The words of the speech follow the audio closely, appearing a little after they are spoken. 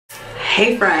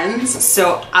Hey friends,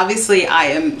 so obviously I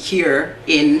am here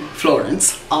in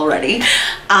Florence already, but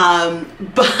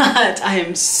I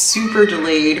am super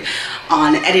delayed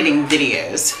on editing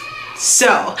videos.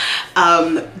 So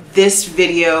this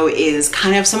video is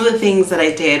kind of some of the things that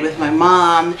I did with my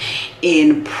mom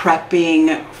in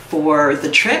prepping for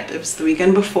the trip. It was the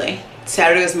weekend before.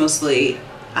 Saturday was mostly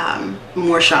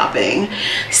more shopping.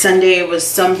 Sunday was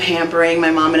some pampering.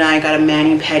 My mom and I got a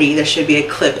mani-pedi. There should be a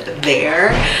clip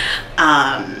there.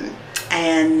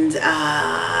 And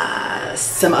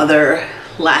some other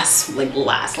last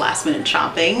minute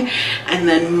shopping. And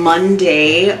then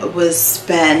Monday was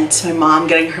spent my mom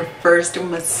getting her first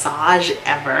massage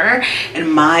ever,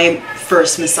 and my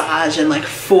first massage in like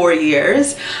 4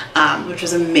 years, which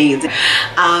was amazing.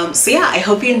 So yeah, I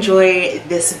hope you enjoy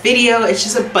this video. It's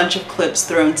just a bunch of clips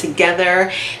thrown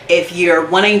together. If you're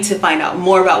wanting to find out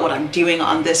more about what I'm doing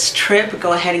on this trip,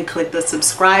 go ahead and click the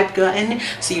subscribe button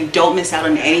so you don't miss out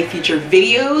on any future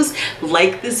videos.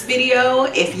 Like this video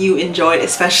if you enjoyed,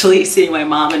 especially seeing my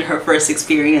mom and her first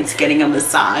experience getting a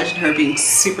massage and her being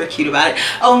super cute about it.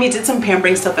 Oh, and we did some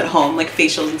pampering stuff at home, like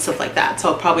facials and stuff like that, so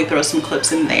I'll probably throw some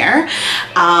clips in there.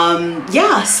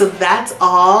 Yeah, so that's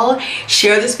all.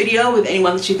 Share this video with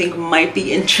anyone that you think might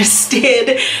be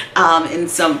interested in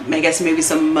some, I guess maybe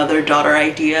some mother-daughter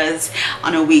ideas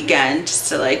on a weekend, just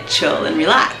to like chill and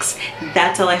relax.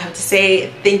 That's all I have to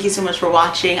say. Thank you so much for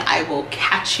watching. I will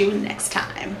catch you next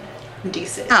time.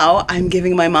 Deuces. Now I'm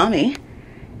giving my mommy,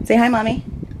 say hi mommy.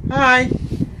 Hi.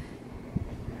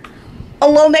 A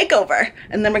little makeover,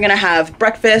 and then we're gonna have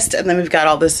breakfast, and then we've got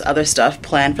all this other stuff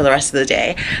planned for the rest of the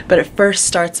day. But it first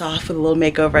starts off with a little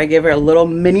makeover. I gave her a little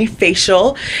mini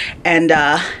facial, and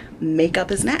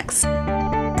makeup is next.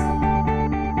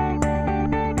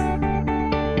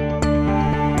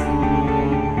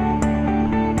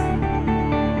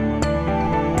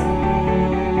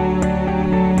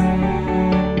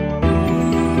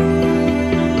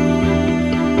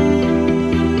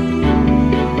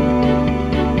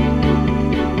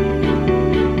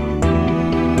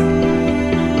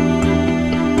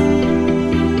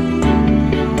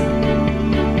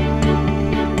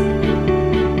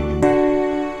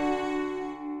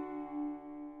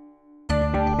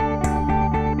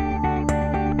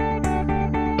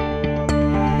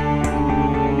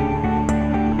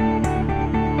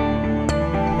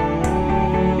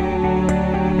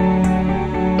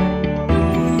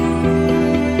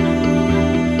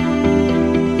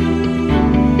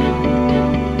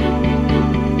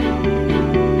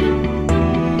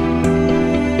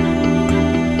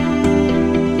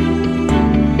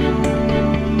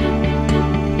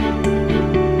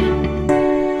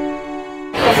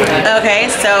 Okay,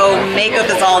 so makeup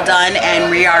is all done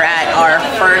and we are at our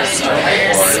first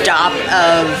stop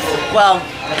of, well,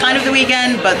 kind of the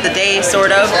weekend, but the day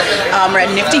sort of. We're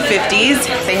at Nifty 50s.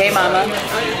 Say hey mama.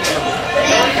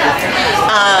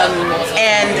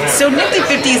 And so Nifty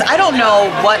 50s, I don't know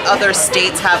what other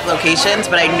states have locations,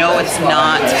 but I know it's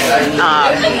not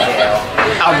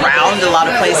around a lot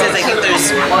of places. I think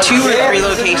there's 2 or 3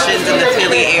 locations in the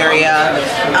Philly area,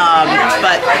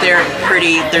 but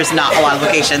there's not a lot of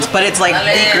locations, but it's like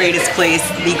the greatest place,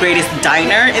 the greatest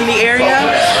diner in the area.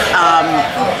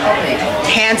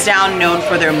 Hands down known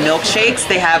for their milkshakes.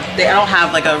 They don't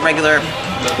have like a regular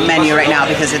menu right now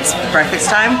because it's breakfast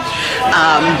time,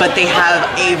 but they have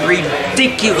a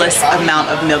ridiculous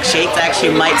amount of milkshakes. I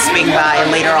actually might swing by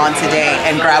later on today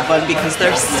and grab one because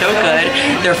they're so good.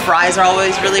 Their fries are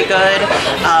always really good.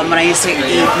 When I used to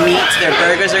eat meat, their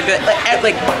burgers are good.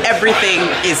 Like everything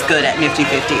is good at Nifty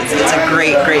 50s. It's a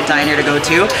great diner to go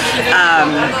to.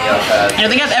 I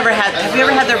don't think I've ever had, have you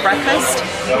ever had their breakfast?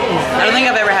 I don't think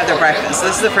I've ever had their breakfast.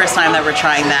 This is the first time that we're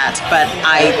trying that, but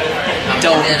I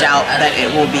don't doubt that it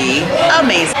will be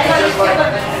amazing.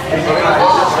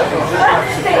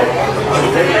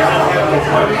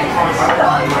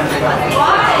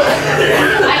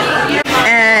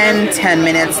 And 10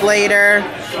 minutes later,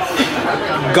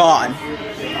 gone.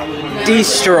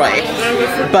 Destroyed.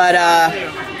 But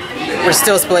we're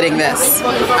still splitting this.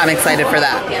 I'm excited for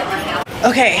that.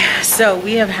 Okay, so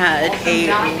we have had a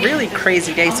really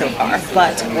crazy day so far,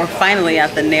 but we're finally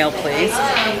at the nail place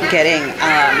getting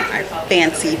our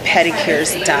fancy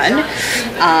pedicures done.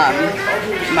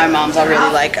 My mom's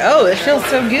already like, oh, it feels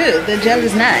so good, the gel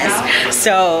is nice.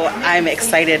 So I'm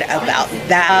excited about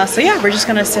that. So yeah, we're just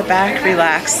gonna sit back,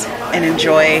 relax, and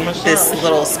enjoy this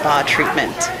little spa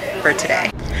treatment for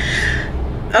today.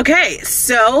 Okay,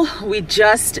 so we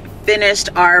just finished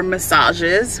our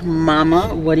massages.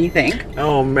 Mama, what do you think?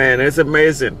 Oh man, it's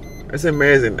amazing. It's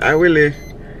amazing. I really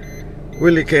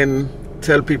can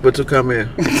tell people to come here.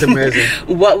 It's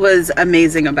amazing. What was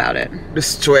amazing about it? The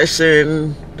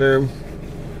stretching, the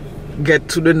get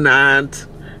to the knot,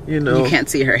 you know. You can't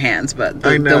see her hands, but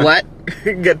the what?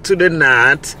 Get to the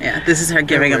knot. Yeah, this is her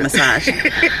giving a massage.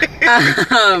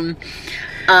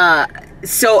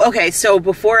 So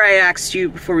before I asked you,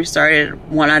 before we started,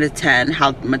 1 out of 10,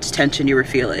 how much tension you were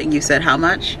feeling. You said how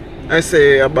much? I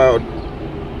say about,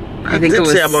 I think it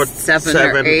was about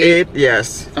 7 or 8,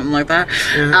 yes. Something like that.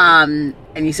 Uh-huh.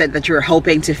 And you said that you were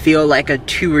hoping to feel like a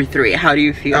 2 or 3. How do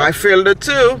you feel? I feel the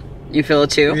 2. You feel a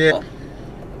 2? Yeah.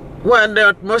 Well, the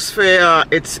atmosphere,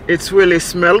 it's really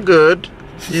smell good.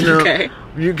 You know, Okay.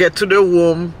 You get to the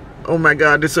room. Oh my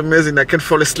God, it's amazing. I can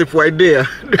fall asleep right there.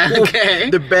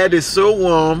 Okay. The bed is so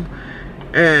warm,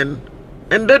 and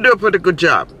they do a pretty good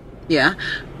job. Yeah.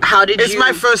 How did It's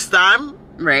my first time,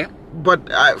 right?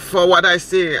 but for what I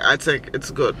see, I think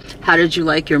it's good. How did you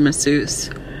like your masseuse?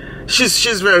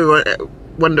 She's very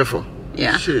wonderful.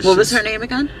 Yeah. What was her name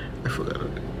again? I forgot her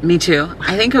name. Me too.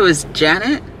 I think it was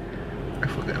Janet. I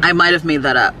forgot. I might have made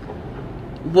that up.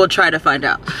 We'll try to find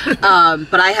out.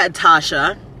 But I had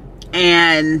Tasha,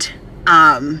 and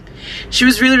she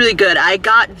was really, really good. I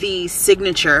got the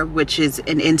signature, which is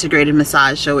an integrated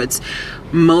massage. So it's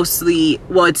mostly,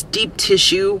 well, it's deep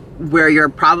tissue where your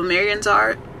problem areas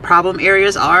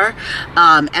are,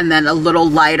 and then a little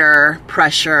lighter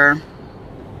pressure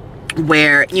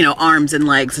where, you know, arms and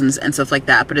legs and stuff like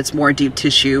that, but it's more deep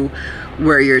tissue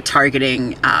where you're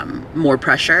targeting more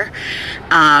pressure,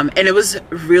 and it was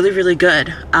really, really good.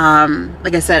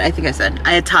 Like I said, I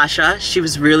had Tasha. She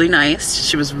was really nice.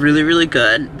 She was really, really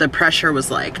good. The pressure was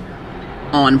like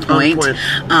on point.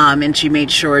 And she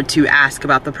made sure to ask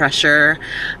about the pressure.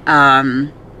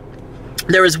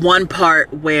 There was one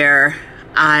part where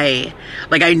I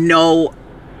know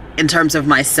in terms of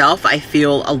myself, I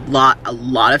feel a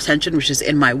lot of tension, which is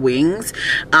in my wings.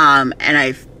 And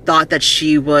I thought that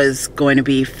she was going to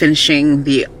be finishing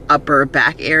the upper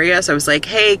back area. So I was like,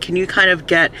 hey, can you kind of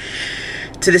get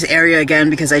to this area again?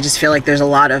 Because I just feel like there's a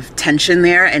lot of tension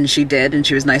there. And she did, and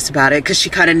she was nice about it, because she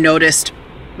kind of noticed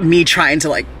me trying to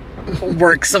like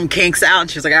work some kinks out. And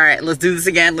she was like, all right, let's do this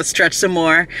again. Let's stretch some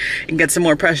more and get some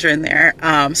more pressure in there.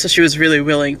 So she was really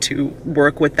willing to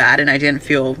work with that. And I didn't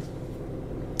feel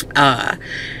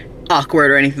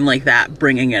awkward or anything like that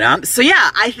bringing it up. So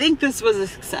yeah, I think this was a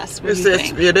success. What do you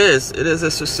think? It is a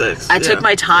success. I took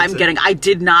my time I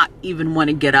did not even want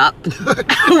to get up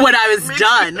when I was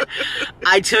done.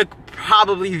 I took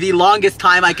probably the longest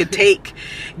time I could take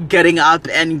getting up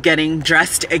and getting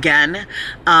dressed again.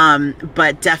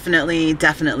 But definitely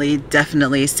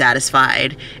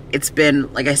satisfied. It's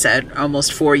been, like I said,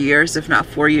 almost 4 years, if not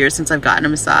 4 years, since I've gotten a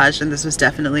massage, and this was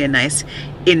definitely a nice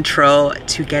intro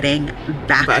to getting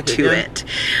back to it.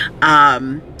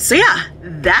 So yeah,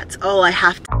 that's all I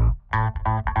have to